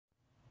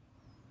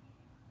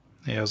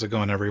Hey, how's it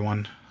going,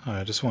 everyone?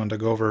 I just wanted to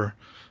go over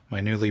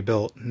my newly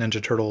built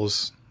Ninja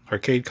Turtles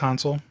arcade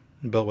console,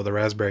 built with a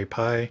Raspberry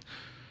Pi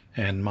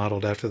and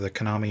modeled after the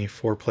Konami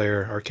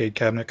 4-player arcade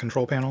cabinet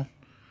control panel.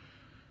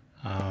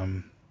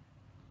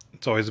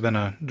 It's always been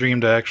a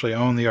dream to actually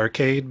own the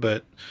arcade,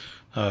 but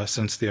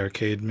since the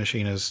arcade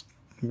machine is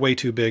way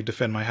too big to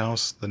fit in my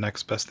house, the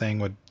next best thing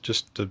would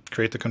just to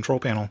create the control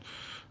panel,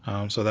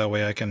 so that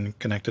way I can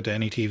connect it to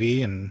any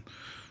TV, and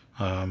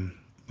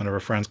whenever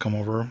friends come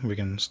over, we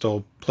can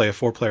still play a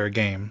 4-player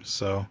game.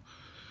 So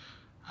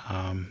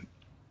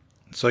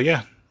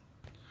yeah,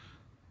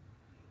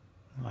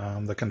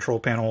 the control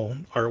panel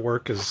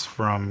artwork is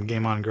from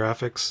Game On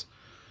Graphics.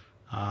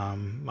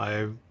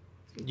 I've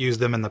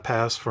used them in the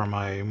past for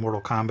my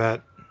Mortal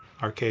Kombat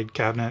arcade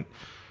cabinet.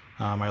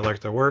 I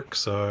liked their work,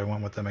 so I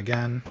went with them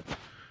again.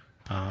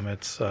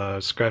 It's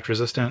scratch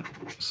resistant,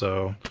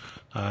 so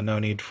no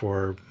need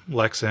for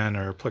Lexan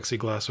or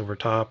plexiglass over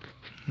top.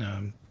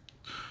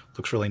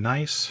 Looks really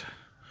nice.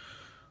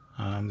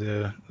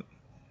 The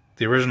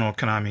original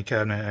Konami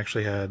cabinet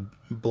actually had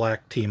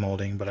black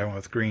T-molding, but I went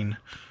with green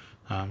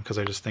because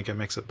I just think it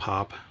makes it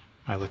pop.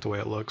 I like the way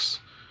it looks.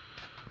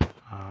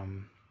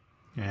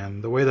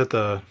 And the way that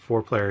the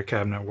 4-player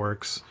cabinet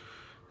works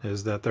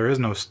is that there is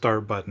no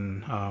start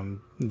button.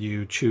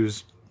 You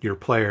choose your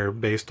player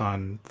based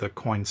on the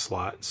coin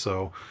slot.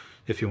 So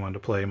if you wanted to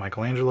play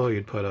Michelangelo,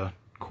 you'd put a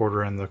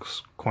quarter in the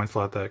coin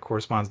slot that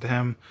corresponds to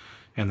him,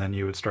 and then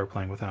you would start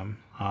playing with him.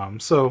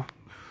 So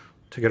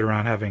to get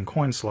around having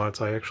coin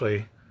slots, I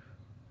actually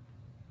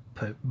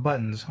put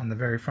buttons on the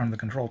very front of the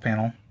control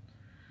panel,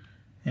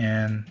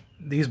 and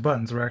these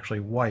buttons are actually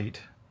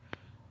white,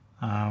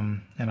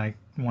 and I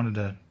wanted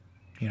to,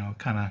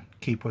 kind of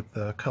keep with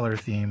the color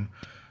theme,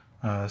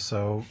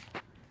 so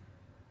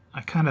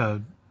I kind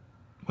of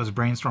was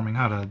brainstorming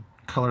how to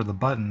color the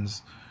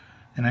buttons,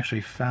 and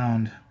actually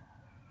found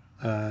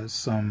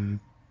some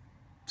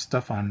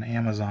stuff on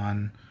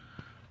Amazon.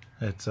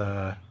 It's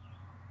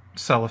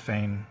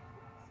cellophane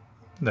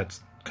that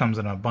comes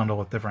in a bundle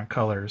with different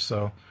colors,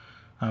 so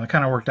it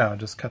kind of worked out.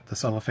 Just cut the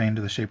cellophane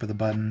to the shape of the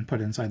button,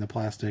 put it inside the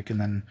plastic, and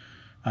then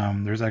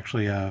there's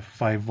actually a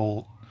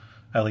 5-volt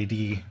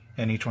LED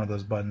in each one of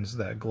those buttons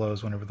that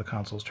glows whenever the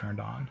console's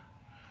turned on.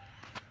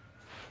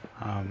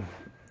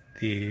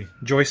 The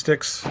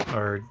joysticks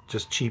are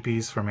just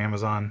cheapies from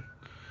Amazon.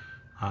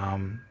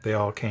 They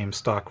all came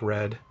stock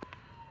red,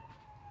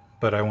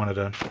 but I wanted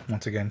to,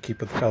 once again,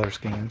 keep with the color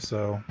scheme.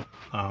 So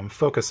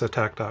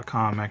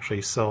FocusAttack.com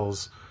actually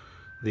sells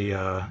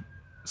the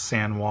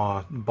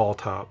Sanwa ball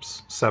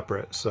tops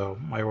separate, so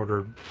I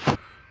ordered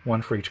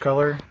one for each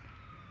color,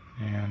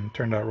 and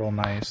turned out real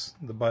nice.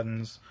 The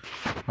buttons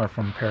are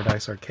from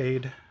Paradise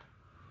Arcade,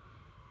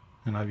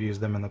 and I've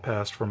used them in the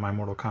past for my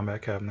Mortal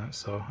Kombat cabinet,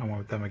 so I went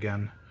with them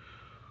again.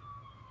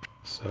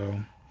 So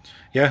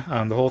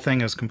yeah, the whole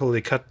thing is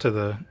completely cut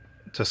to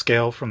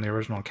scale from the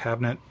original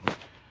cabinet.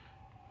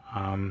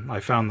 I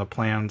found the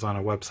plans on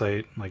a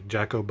website like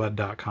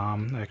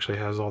jacobud.com. It actually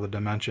has all the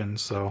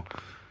dimensions, so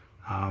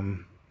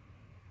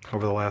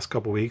over the last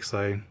couple weeks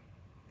I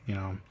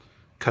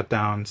cut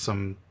down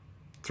some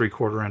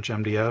 3/4 inch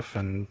MDF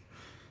and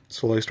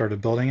slowly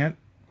started building it.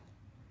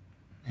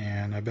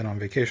 And I've been on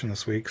vacation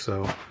this week,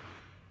 so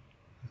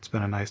it's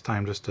been a nice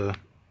time just to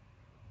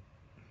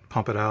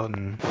pump it out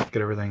and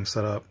get everything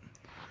set up.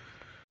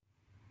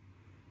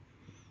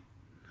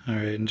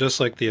 Alright, and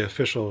just like the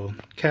official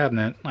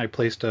cabinet, I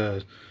placed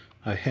a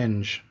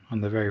hinge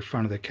on the very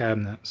front of the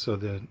cabinet, so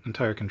the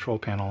entire control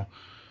panel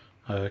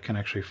can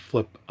actually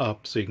flip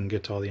up so you can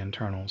get to all the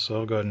internals. So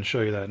I'll go ahead and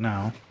show you that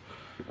now.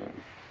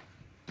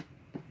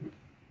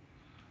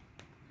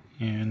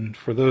 And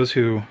for those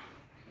who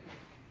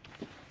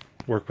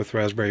work with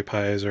Raspberry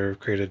Pis or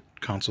created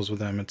consoles with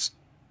them, it's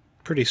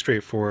pretty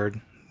straightforward.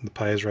 The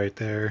Pi is right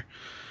there,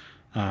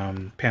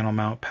 panel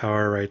mount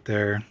power right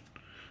there,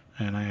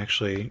 and I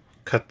actually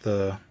cut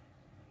the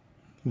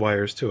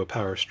wires to a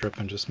power strip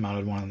and just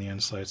mounted one on the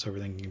inside so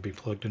everything can be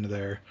plugged into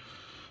there.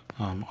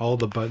 All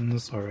the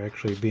buttons are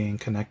actually being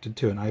connected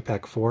to an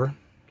iPAQ 4.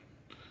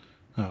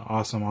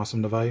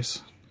 Awesome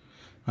device.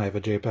 I have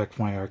a JPEG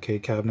for my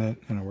arcade cabinet,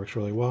 and it works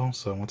really well,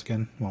 so once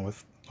again, went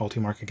with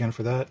Ultimark again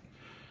for that.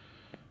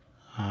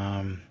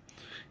 And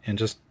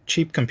just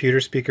cheap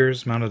computer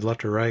speakers mounted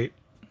left or right.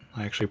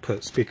 I actually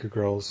put speaker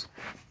grills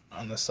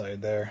on the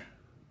side there,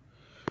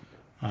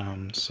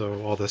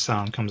 so all the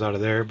sound comes out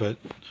of there, but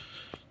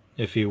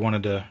if you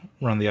wanted to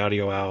run the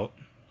audio out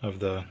of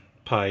the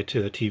Pi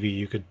to the TV,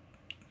 you could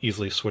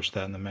easily switch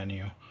that in the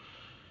menu.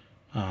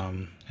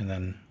 And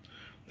then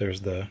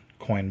there's the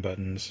coin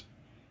buttons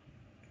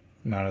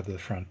mounted to the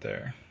front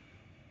there.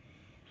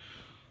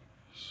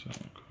 So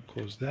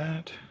close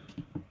that,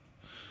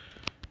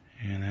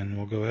 and then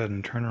we'll go ahead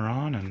and turn her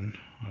on, and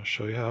I'll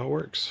show you how it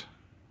works.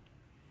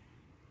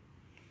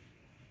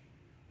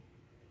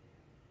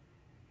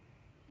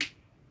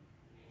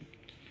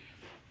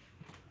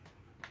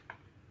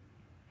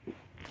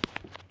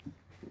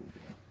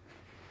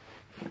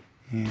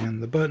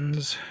 And the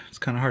buttons, it's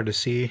kind of hard to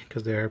see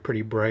because they are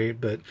pretty bright,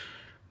 but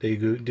they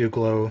do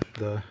glow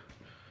the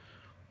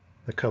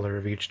the color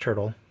of each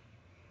turtle.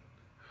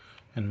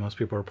 And most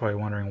people are probably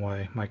wondering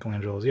why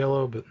Michelangelo is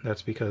yellow, but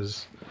that's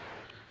because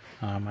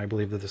I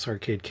believe that this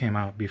arcade came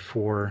out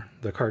before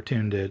the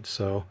cartoon did,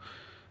 so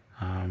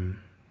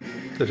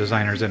the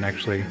designers didn't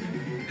actually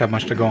have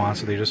much to go on,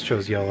 so they just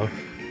chose yellow.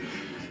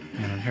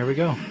 And here we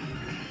go.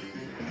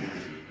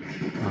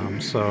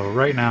 So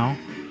right now,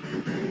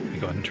 let me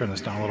go ahead and turn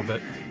this down a little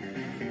bit.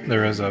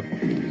 There is a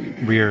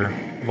rear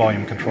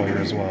volume controller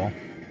as well.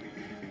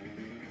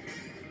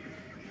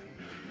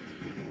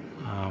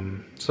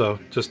 So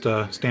just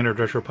a standard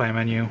Retropie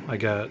menu. I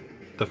got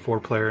the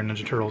 4-player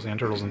Ninja Turtles and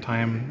Turtles in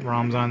Time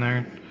ROMs on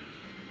there.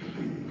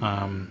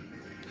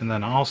 And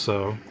then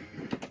also,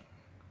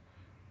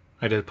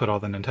 I did put all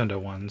the Nintendo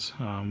ones,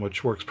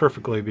 which works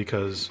perfectly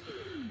because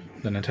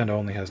the Nintendo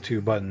only has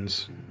 2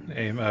 buttons,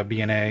 B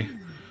and A,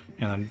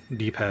 and then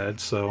D-pad,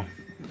 so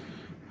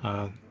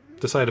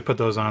decided to put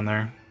those on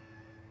there.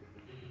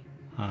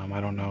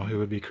 I don't know who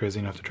would be crazy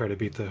enough to try to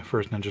beat the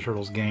first Ninja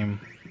Turtles game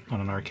on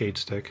an arcade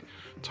stick.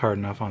 It's hard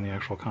enough on the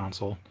actual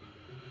console.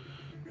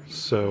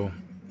 So,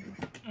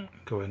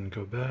 go ahead and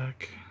go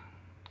back.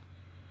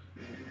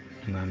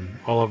 And then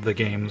all of the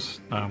games,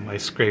 I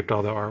scraped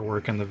all the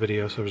artwork in the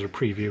video, so there's a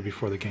preview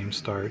before the game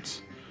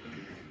starts.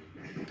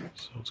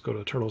 So let's go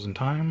to Turtles in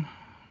Time,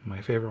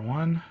 my favorite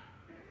one.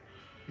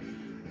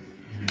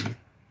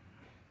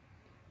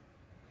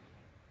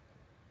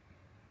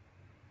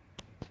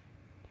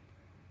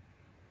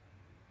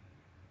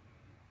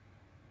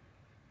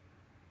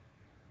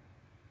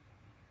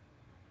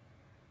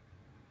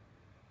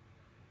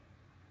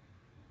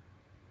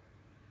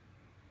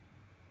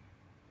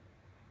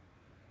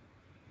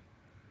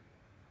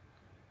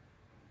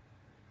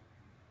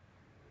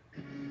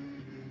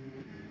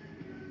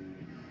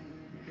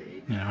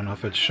 And I don't know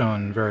if it's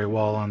shown very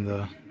well on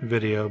the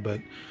video, but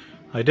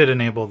I did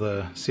enable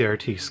the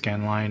CRT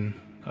scanline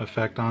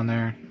effect on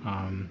there.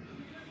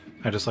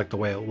 I just like the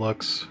way it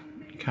looks.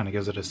 It kind of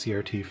gives it a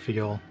CRT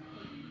feel.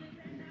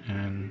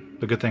 And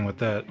the good thing with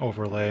that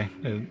overlay,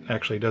 it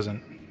actually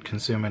doesn't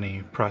consume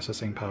any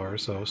processing power,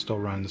 so it still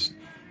runs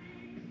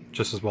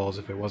just as well as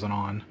if it wasn't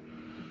on.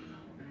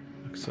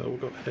 So we'll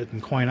go ahead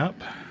and coin up.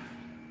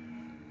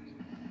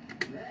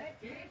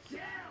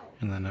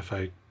 And then if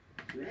I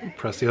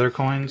press the other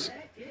coins,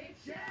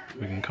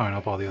 we can coin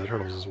up all the other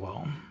turtles as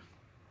well.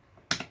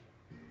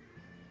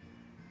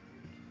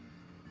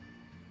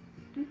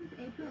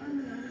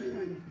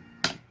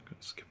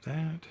 Skip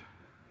that.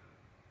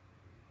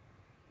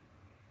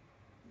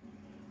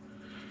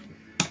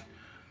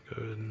 Go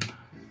ahead and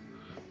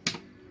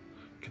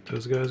get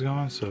those guys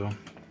going. So,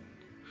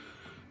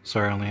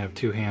 sorry, I only have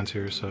 2 hands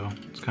here, so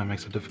it kind of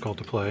makes it difficult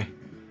to play.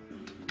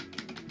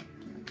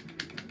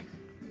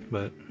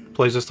 But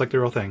plays just like the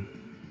real thing.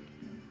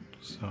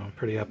 So I'm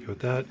pretty happy with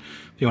that.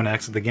 If you want to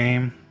exit the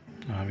game,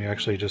 you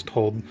actually just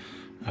hold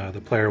the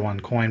player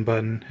 1 coin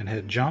button and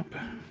hit jump,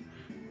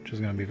 which is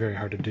going to be very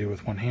hard to do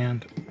with one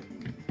hand.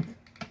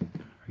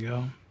 There we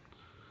go.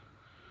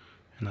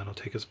 And that'll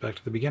take us back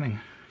to the beginning.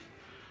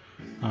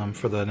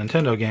 For the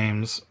Nintendo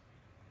games,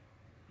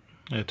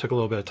 it took a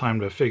little bit of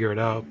time to figure it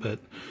out, but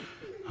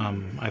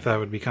I thought it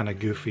would be kind of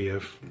goofy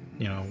if,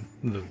 you know,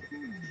 the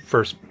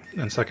first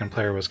and second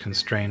player was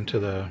constrained to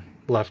the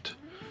left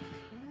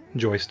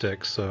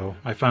joystick, so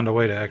I found a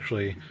way to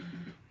actually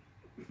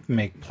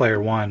make player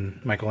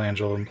 1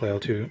 Michelangelo and player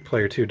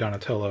 2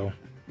 Donatello,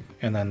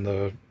 and then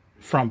the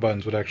front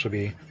buttons would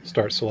actually be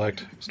start,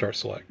 select, start,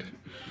 select.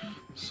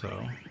 So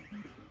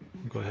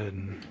we'll go ahead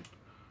and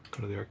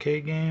go to the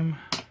arcade game.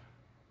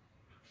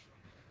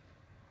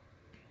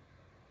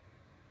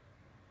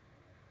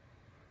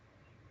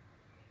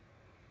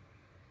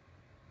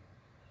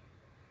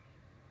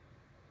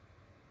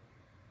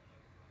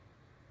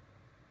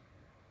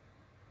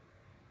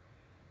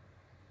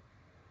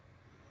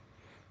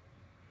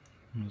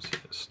 Let's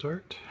hit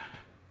start.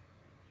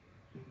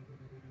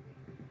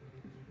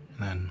 And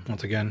then,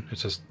 once again,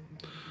 it's just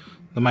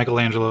the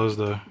Michelangelo is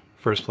the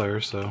first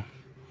player, so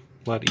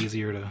a lot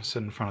easier to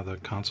sit in front of the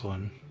console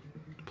and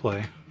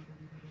play.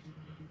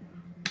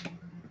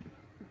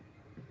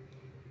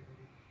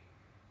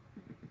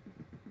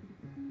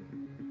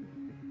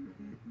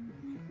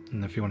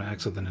 And if you want to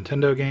exit the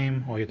Nintendo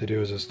game, all you have to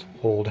do is just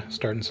hold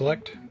start and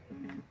select.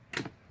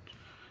 And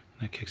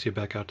it kicks you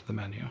back out to the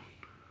menu.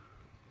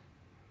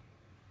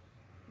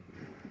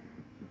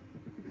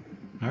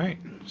 Alright,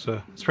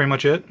 so that's pretty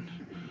much it.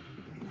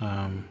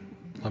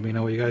 Let me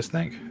know what you guys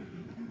think.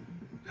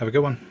 Have a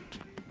good one.